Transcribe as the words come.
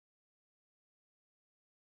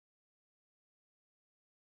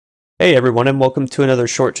Hey everyone, and welcome to another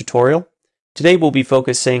short tutorial. Today we'll be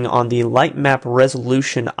focusing on the lightmap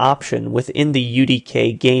resolution option within the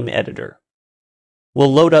UDK game editor.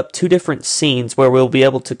 We'll load up two different scenes where we'll be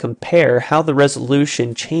able to compare how the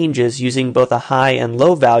resolution changes using both a high and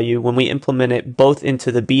low value when we implement it both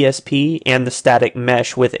into the BSP and the static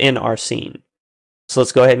mesh within our scene. So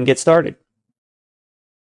let's go ahead and get started.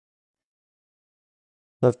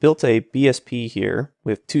 I've built a BSP here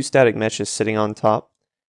with two static meshes sitting on top,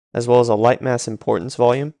 as well as a light mass importance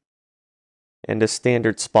volume and a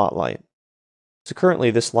standard spotlight. So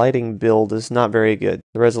currently this lighting build is not very good.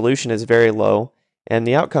 The resolution is very low and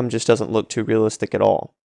the outcome just doesn't look too realistic at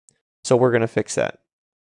all. So we're going to fix that.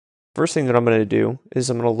 First thing that I'm going to do is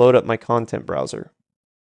I'm going to load up my content browser.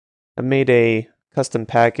 I made a custom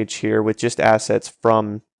package here with just assets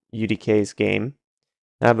from UDK's game.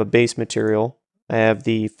 I have a base material. I have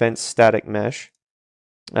the fence static mesh.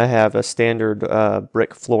 I have a standard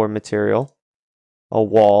brick floor material, a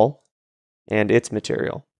wall, and its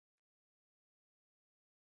material.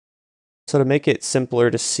 So to make it simpler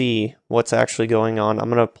to see what's actually going on, I'm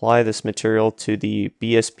going to apply this material to the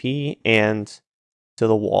BSP and to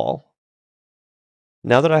the wall.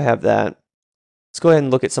 Now that I have that, let's go ahead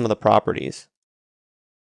and look at some of the properties.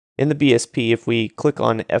 In the BSP, if we click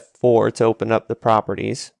on F4 to open up the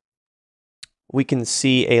properties, we can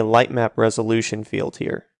see a lightmap resolution field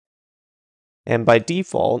here. And by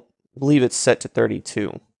default, I believe it's set to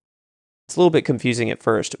 32. It's a little bit confusing at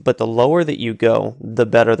first, but the lower that you go, the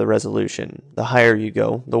better the resolution. The higher you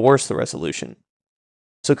go, the worse the resolution.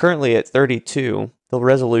 So currently at 32, the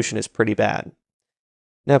resolution is pretty bad.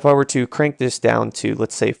 Now if I were to crank this down to,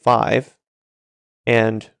 let's say 5,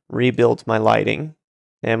 and rebuild my lighting,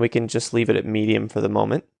 and we can just leave it at medium for the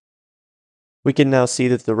moment, we can now see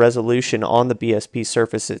that the resolution on the BSP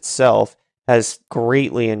surface itself has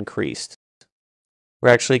greatly increased. We're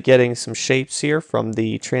actually getting some shapes here from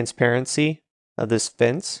the transparency of this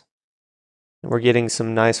fence. We're getting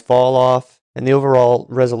some nice fall off, and the overall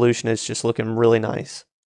resolution is just looking really nice.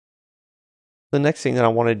 The next thing that I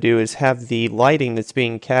want to do is have the lighting that's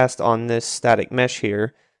being cast on this static mesh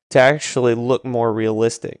here to actually look more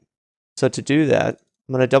realistic. So to do that,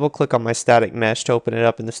 I'm going to double click on my static mesh to open it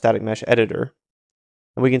up in the static mesh editor.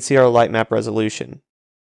 And we can see our light map resolution.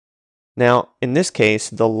 Now, in this case,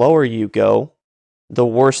 the lower you go, the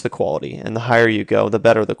worse the quality, and the higher you go, the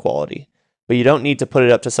better the quality. But you don't need to put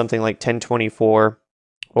it up to something like 1024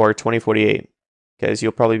 or 2048, because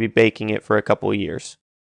you'll probably be baking it for a couple of years.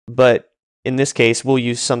 But in this case, we'll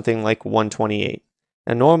use something like 128.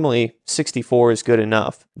 And normally 64 is good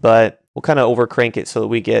enough, but we'll kind of overcrank it so that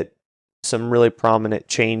we get some really prominent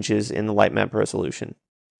changes in the light map resolution.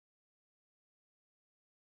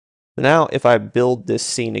 So now if I build this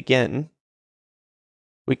scene again,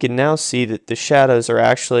 we can now see that the shadows are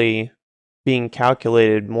actually being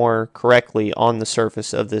calculated more correctly on the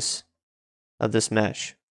surface of this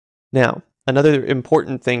mesh. Now, another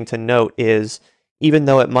important thing to note is, even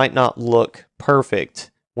though it might not look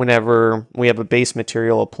perfect whenever we have a base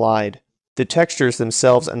material applied, the textures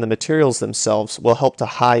themselves and the materials themselves will help to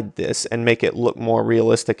hide this and make it look more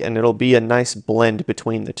realistic, and it'll be a nice blend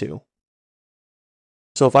between the two.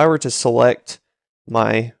 So if I were to select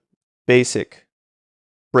my basic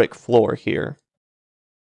brick floor here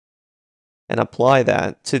and apply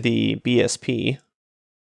that to the BSP,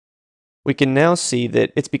 we can now see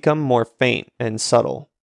that it's become more faint and subtle.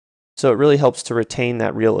 So it really helps to retain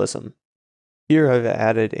that realism. Here I've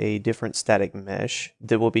added a different static mesh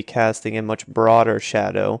that will be casting a much broader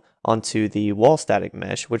shadow onto the wall static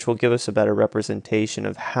mesh, which will give us a better representation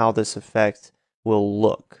of how this effect will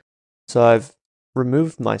look. So I've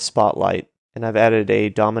removed my spotlight and I've added a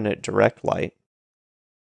dominant direct light.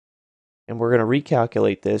 And we're going to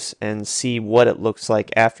recalculate this and see what it looks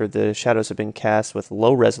like after the shadows have been cast with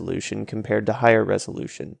low resolution compared to higher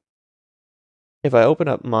resolution. If I open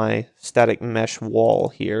up my static mesh wall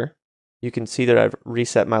here, you can see that I've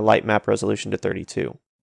reset my light map resolution to 32.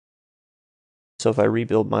 So if I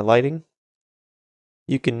rebuild my lighting,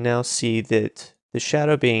 you can now see that the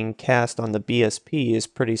shadow being cast on the BSP is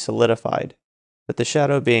pretty solidified, but the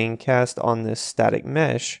shadow being cast on this static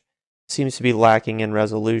mesh seems to be lacking in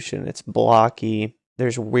resolution. It's blocky,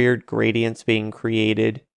 there's weird gradients being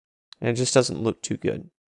created, and it just doesn't look too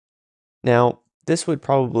good. Now, this would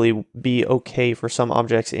probably be okay for some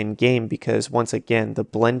objects in game because, once again, the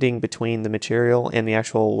blending between the material and the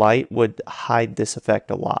actual light would hide this effect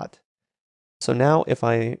a lot. So now if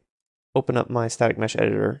I open up my static mesh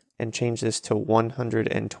editor and change this to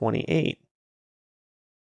 128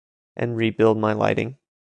 and rebuild my lighting,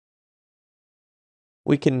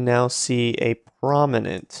 we can now see a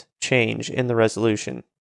prominent change in the resolution.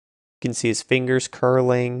 can see his fingers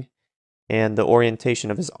curling and the orientation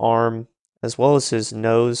of his arm, as well as his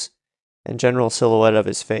nose and general silhouette of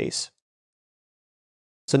his face.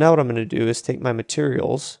 So now what I'm going to do is take my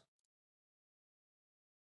materials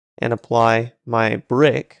and apply my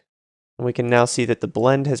brick, and we can now see that the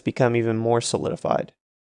blend has become even more solidified.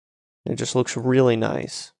 It just looks really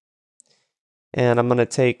nice. And I'm going to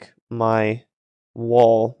take my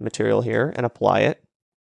wall material here and apply it.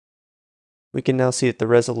 We can now see that the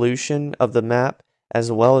resolution of the map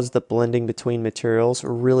as well as the blending between materials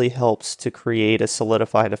really helps to create a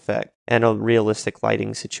solidified effect and a realistic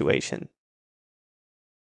lighting situation.